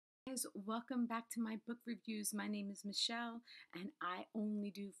Guys, welcome back to my book reviews. My name is Michelle and I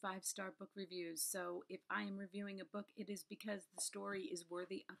only do 5-star book reviews. So if I am reviewing a book, it is because the story is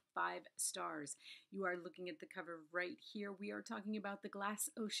worthy of 5 stars. You are looking at the cover right here. We are talking about The Glass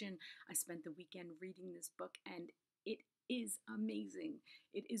Ocean. I spent the weekend reading this book and it is amazing.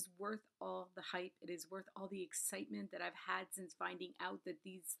 It is worth all the hype. It is worth all the excitement that I've had since finding out that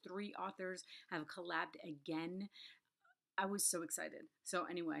these 3 authors have collabed again. I was so excited. So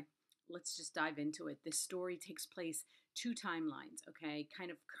anyway, let's just dive into it. This story takes place 2 timelines, okay? Kind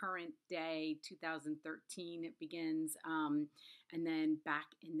of current day, 2013 it begins, and then back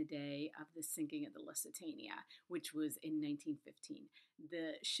in the day of the sinking of the Lusitania, which was in 1915.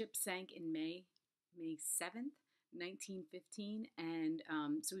 The ship sank in May 7th, 1915, and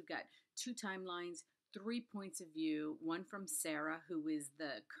so we've got 2 timelines, 3 points of view, one from Sarah, who is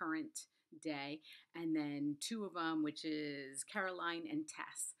the current day, and then 2 of them, which is Caroline and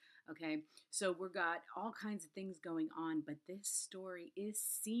Tess. Okay, so we've got all kinds of things going on, but this story is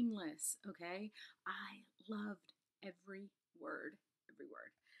seamless. Okay, I loved every word, every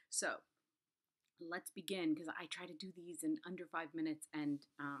word. So let's begin, because I try to do these in under 5 minutes, and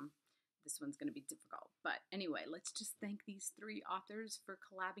this one's going to be difficult. But anyway, let's just thank these 3 authors for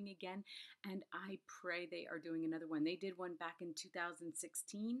collabing again, and I pray they are doing another one. They did one back in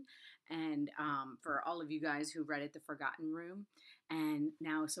 2016, and for all of you guys who read it, The Forgotten Room, and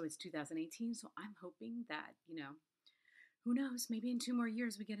now, so it's 2018, so I'm hoping that, who knows, maybe in 2 more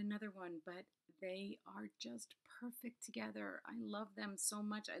years we get another one, but they are just perfect together. I love them so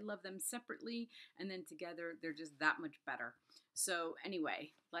much. I love them separately, and then together they're just that much better. So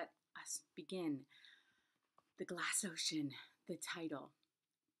anyway, let us begin. The Glass Ocean, the title,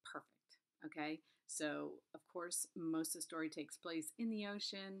 perfect. Okay, so of course most of the story takes place in the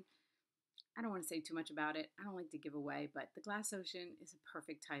ocean. I don't want to say too much about it. I don't like to give away, but The Glass Ocean is a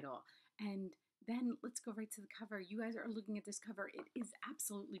perfect title. And then let's go right to the cover. You guys are looking at this cover. It is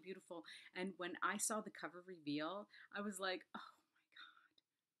absolutely beautiful. And when I saw the cover reveal, I was like, oh my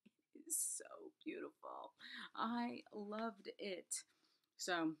God, it is so beautiful. I loved it.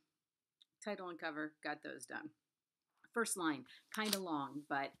 So title and cover, got those done. First line, kind of long,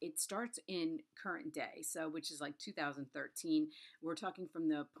 but it starts in current day, so which is like 2013. We're talking from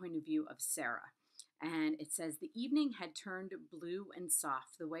the point of view of Sarah. And it says, the evening had turned blue and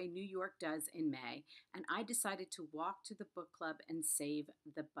soft the way New York does in May, and I decided to walk to the book club and save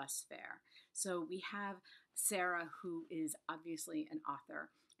the bus fare. So we have Sarah, who is obviously an author,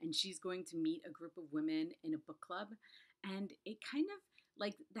 and she's going to meet a group of women in a book club. And it kind of,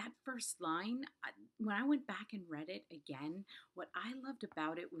 like that first line, when I went back and read it again, what I loved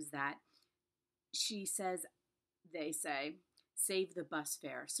about it was that they say, save the bus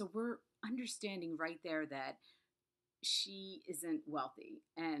fare. So we're understanding right there that she isn't wealthy.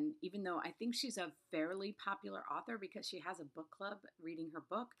 And even though I think she's a fairly popular author because she has a book club reading her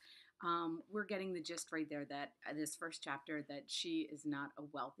book, we're getting the gist right there that this first chapter, that she is not a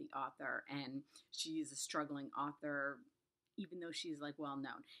wealthy author and she is a struggling author, even though she's like well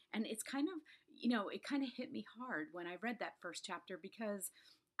known. And it's kind of, it kind of hit me hard when I read that first chapter, because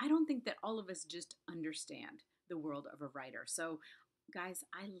I don't think that all of us just understand the world of a writer. So guys,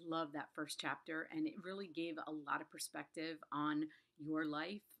 I love that first chapter, and it really gave a lot of perspective on your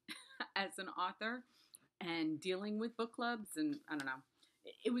life as an author and dealing with book clubs. And I don't know,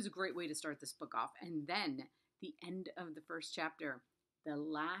 it was a great way to start this book off. And then the end of the first chapter, the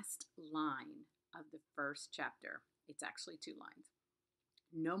last line of the first chapter, it's actually 2 lines.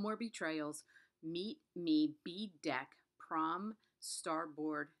 No more betrayals. Meet me, B deck, prom,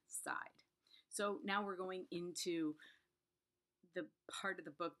 starboard side. So now we're going into the part of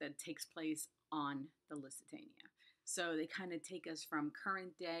the book that takes place on the Lusitania. So they kind of take us from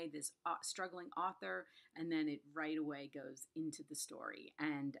current day, this struggling author, and then it right away goes into the story.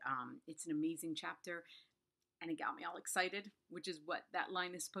 And it's an amazing chapter. And it got me all excited, which is what that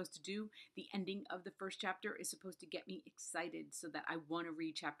line is supposed to do. The ending of the first chapter is supposed to get me excited so that I want to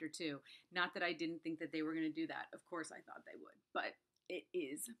read chapter 2. Not that I didn't think that they were going to do that. Of course I thought they would, but it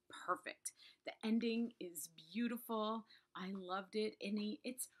is perfect. The ending is beautiful. I loved it. And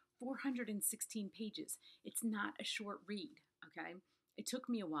it's 416 pages. It's not a short read, okay? It took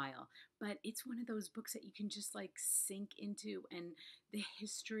me a while, but it's one of those books that you can just like sink into, and the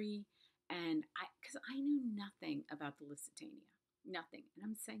history. And because I knew nothing about the Lusitania, nothing. And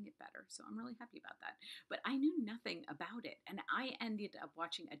I'm saying it better, so I'm really happy about that. But I knew nothing about it. And I ended up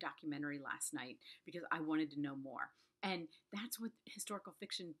watching a documentary last night because I wanted to know more. And that's what historical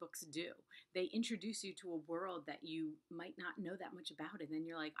fiction books do. They introduce you to a world that you might not know that much about. And then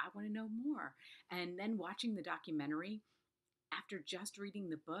you're like, I want to know more. And then watching the documentary, after just reading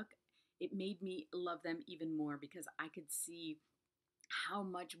the book, it made me love them even more because I could see how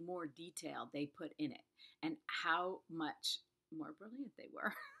much more detail they put in it and how much more brilliant they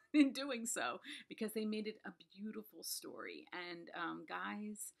were in doing so, because they made it a beautiful story. And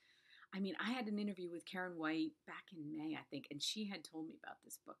guys, I mean, I had an interview with Karen White back in May, I think, and she had told me about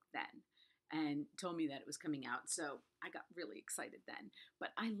this book then and told me that it was coming out. So I got really excited then.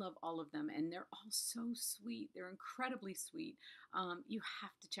 But I love all of them, and they're all so sweet. They're incredibly sweet. You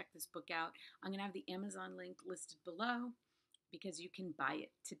have to check this book out. I'm going to have the Amazon link listed below because you can buy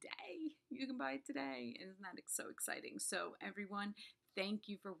it today. You can buy it today. And isn't that so exciting? So, everyone, thank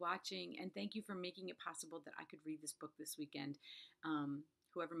you for watching, and thank you for making it possible that I could read this book this weekend.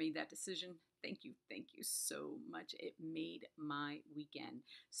 Whoever made that decision, thank you so much. It made my weekend.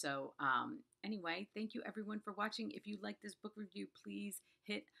 So anyway, thank you everyone for watching. If you like this book review, please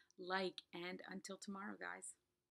hit like, and until tomorrow, guys.